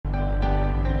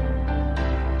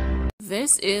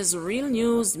This is Real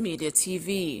News Media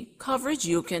TV, coverage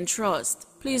you can trust.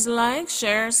 Please like,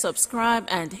 share, subscribe,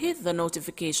 and hit the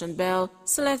notification bell.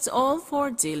 Select all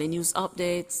for daily news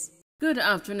updates. Good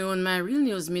afternoon, my Real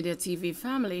News Media TV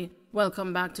family.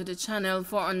 Welcome back to the channel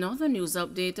for another news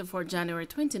update for January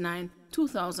 29,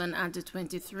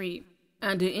 2023.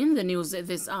 And in the news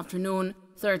this afternoon,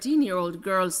 13-year-old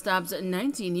girl stabs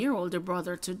 19-year-old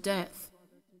brother to death.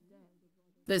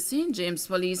 The St. James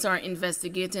police are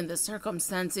investigating the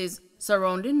circumstances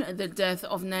surrounding the death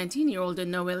of 19-year-old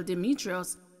Noel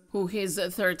Demetrius, who his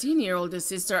 13-year-old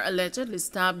sister allegedly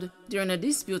stabbed during a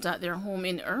dispute at their home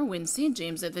in Irwin, St.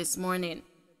 James this morning.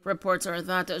 Reports are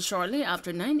that shortly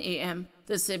after 9 a.m.,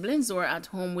 the siblings were at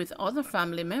home with other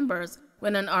family members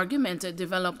when an argument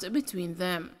developed between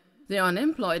them. The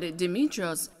unemployed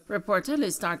Demetrius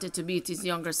reportedly started to beat his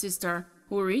younger sister,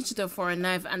 who reached for a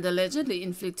knife and allegedly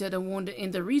inflicted a wound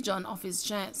in the region of his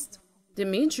chest.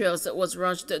 Demetrius was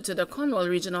rushed to the Cornwall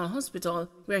Regional Hospital,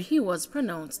 where he was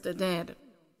pronounced dead.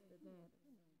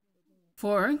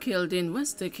 4 killed in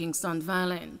West Kingston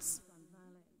violence.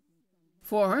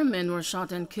 4 men were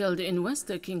shot and killed in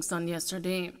West Kingston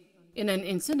yesterday. In an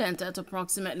incident at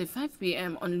approximately 5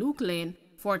 p.m. on Luke Lane,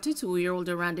 42-year-old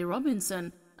Randy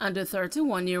Robinson and the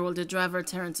 31-year-old driver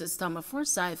Terrence Stammer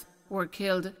Forsyth were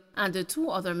killed, and the 2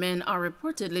 other men are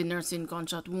reportedly nursing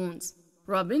gunshot wounds.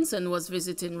 Robinson was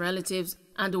visiting relatives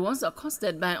and was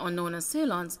accosted by unknown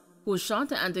assailants who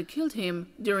shot and killed him,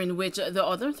 during which the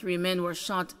other 3 men were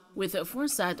shot, with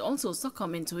Forsyth also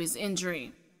succumbing to his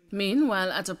injury.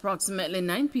 Meanwhile, at approximately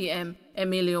 9 p.m.,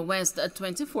 Emilio West, a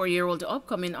 24-year-old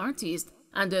upcoming artist,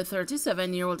 and a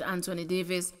 37-year-old Anthony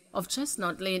Davis of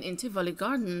Chestnut Lane in Tivoli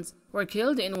Gardens were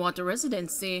killed in what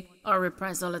residents say are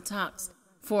reprisal attacks.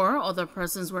 4 other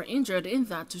persons were injured in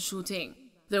that shooting.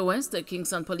 The West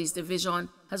Kingston Police Division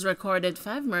has recorded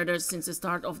 5 murders since the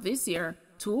start of this year,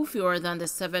 2 fewer than the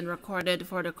 7 recorded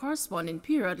for the corresponding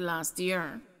period last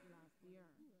year.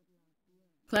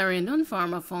 Clarendon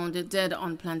farmer found dead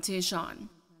on plantation.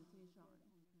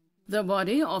 The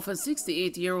body of a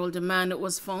 68-year-old man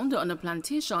was found on a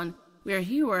plantation where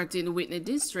he worked in Whitney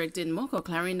District in Moko,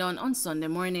 Clarendon on Sunday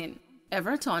morning.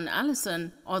 Everton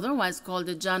Allison, otherwise called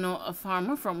Jano, a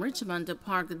farmer from Richmond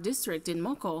Park District in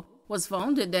Moko, was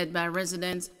found dead by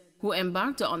residents who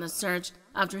embarked on a search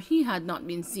after he had not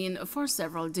been seen for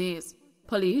several days.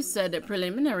 Police said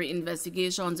preliminary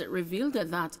investigations revealed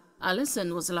that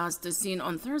Allison was last seen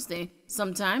on Thursday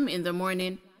sometime in the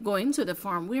morning going to the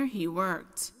farm where he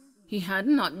worked. He had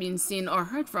not been seen or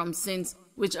heard from since,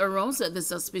 which aroused the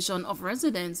suspicion of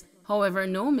residents. However,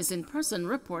 no missing person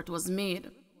report was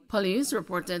made. Police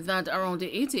reported that around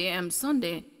 8 a.m.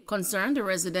 Sunday, concerned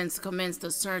residents commenced a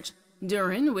search,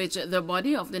 during which the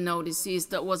body of the now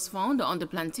deceased was found on the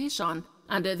plantation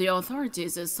and the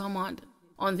authorities summoned.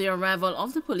 On the arrival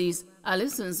of the police,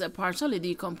 Allison's partially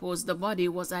decomposed body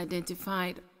was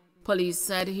identified. Police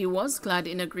said he was clad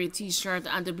in a gray t-shirt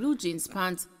and blue jeans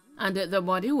pants, and the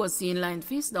body was seen lying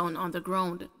face down on the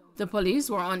ground. The police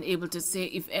were unable to say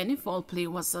if any foul play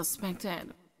was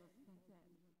suspected.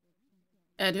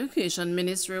 Education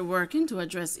Ministry working to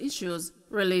address issues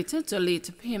related to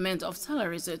late payment of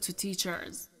salaries to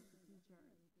teachers.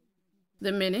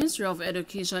 The Ministry of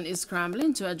Education is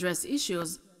scrambling to address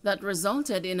issues that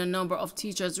resulted in a number of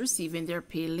teachers receiving their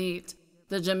pay late.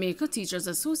 The Jamaica Teachers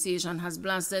Association has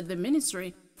blasted the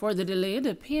ministry for the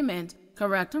delayed payment,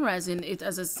 characterizing it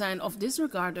as a sign of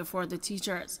disregard for the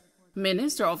teachers.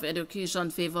 Minister of Education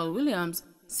Favour Williams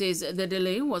says the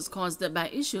delay was caused by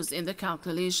issues in the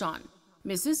calculation.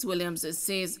 Mrs. Williams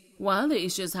says while the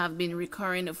issues have been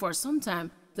recurring for some time,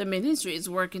 the ministry is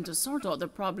working to sort out the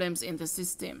problems in the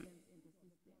system.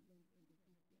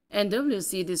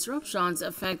 NWC disruptions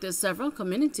affect several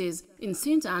communities in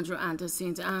St. Andrew and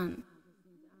St. Anne.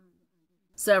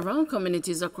 Several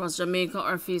communities across Jamaica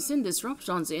are facing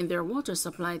disruptions in their water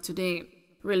supply today.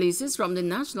 Releases from the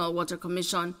National Water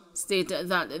Commission state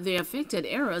that the affected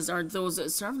areas are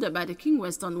those served by the King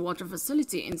Weston Water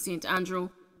Facility in St. Andrew,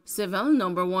 Civil No.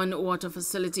 1 Water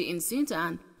Facility in St.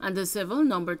 Anne, and the Civil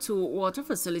No. 2 Water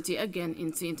Facility again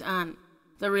in St. Anne.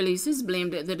 The releases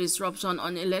blamed the disruption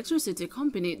on electricity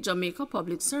company Jamaica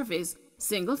Public Service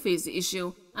single-phase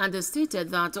issue and stated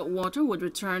that water would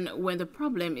return when the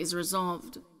problem is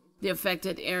resolved. The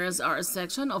affected areas are a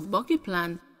section of Bucky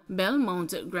Plan,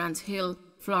 Belmont, Grant Hill,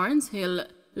 Florence Hill,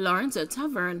 Lawrence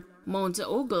Tavern, Mount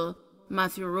Ogle,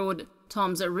 Matthew Road,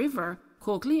 Toms River,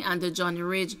 Coakley, and Johnny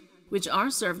Ridge, which are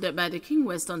served by the King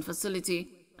Weston facility,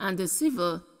 and the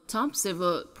Civil, Top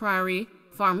Civil, Prairie,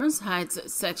 Farmers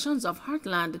Heights sections of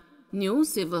Heartland, New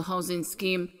Civil Housing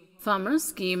Scheme, Farmers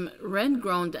Scheme, Red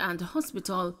Ground and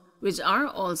Hospital, which are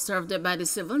all served by the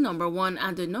Civil No. 1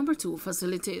 and the No. 2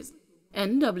 facilities.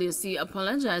 NWC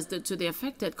apologized to the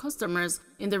affected customers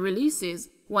in the releases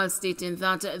while stating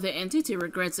that the entity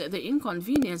regrets the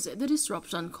inconvenience the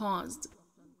disruption caused.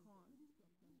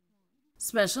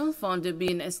 Special fund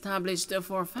being established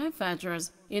for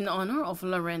firefighters in honor of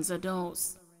Lorenzo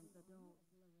Dose.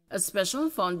 A special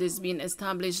fund is being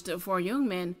established for young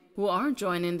men who are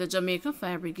joining the Jamaica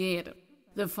Fire Brigade.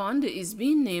 The fund is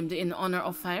being named in honor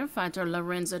of firefighter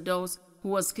Lorenzo Dose, who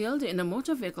was killed in a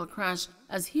motor vehicle crash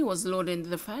as he was loading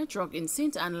the fire truck in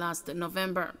St. Anne last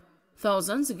November.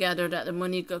 Thousands gathered at the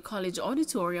Monica College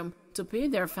Auditorium to pay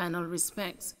their final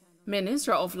respects.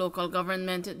 Minister of Local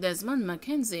Government Desmond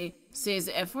McKenzie says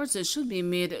efforts should be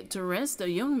made to wrest the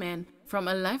young men from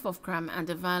a life of crime and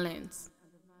violence.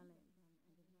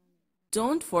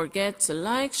 Don't forget to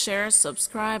like, share,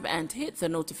 subscribe, and hit the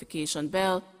notification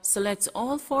bell. Select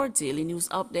all for daily news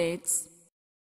updates.